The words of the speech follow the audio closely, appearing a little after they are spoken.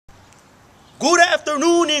Good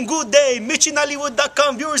afternoon and good day,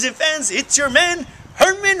 MitchInHollywood.com viewers and fans. It's your man,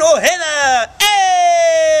 Herman Ojeda.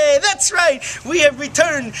 Hey, that's right. We have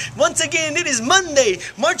returned. Once again, it is Monday,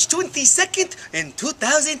 March 22nd in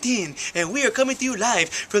 2010. And we are coming to you live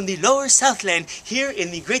from the lower Southland here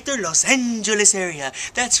in the greater Los Angeles area.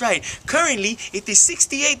 That's right. Currently, it is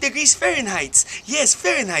 68 degrees Fahrenheit. Yes,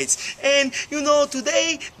 Fahrenheit. And, you know,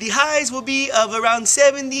 today, the highs will be of around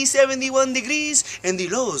 70, 71 degrees and the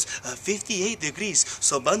lows of 58 degrees.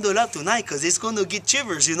 So bundle up tonight because it's going to get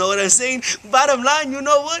shivers. You know what I'm saying? Bottom line, you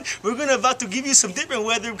know what? We're about to give you some different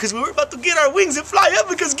weather because we're about to get our wings and fly up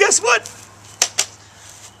because guess what?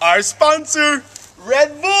 Our sponsor,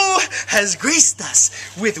 Red Bull, has graced us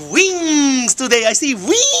with wings today. I see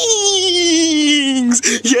wings.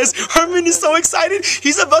 Yes, Herman is so excited.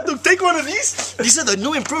 He's about to take one of these. These are the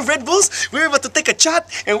new improved Red Bulls. We're about to take a shot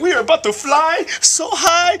and we are about to fly so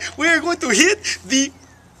high. We are going to hit the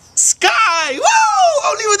sky! Woo!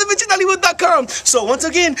 Only with the MitchInHollywood.com. So once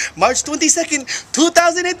again, March 22nd,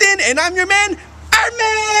 2010, and I'm your man,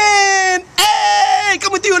 Herman! Hey!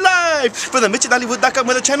 Coming to you live for the MitchInHollywood.com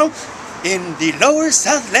weather channel in the lower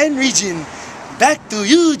Southland region. Back to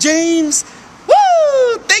you, James.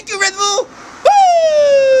 Woo! Thank you, Red Bull.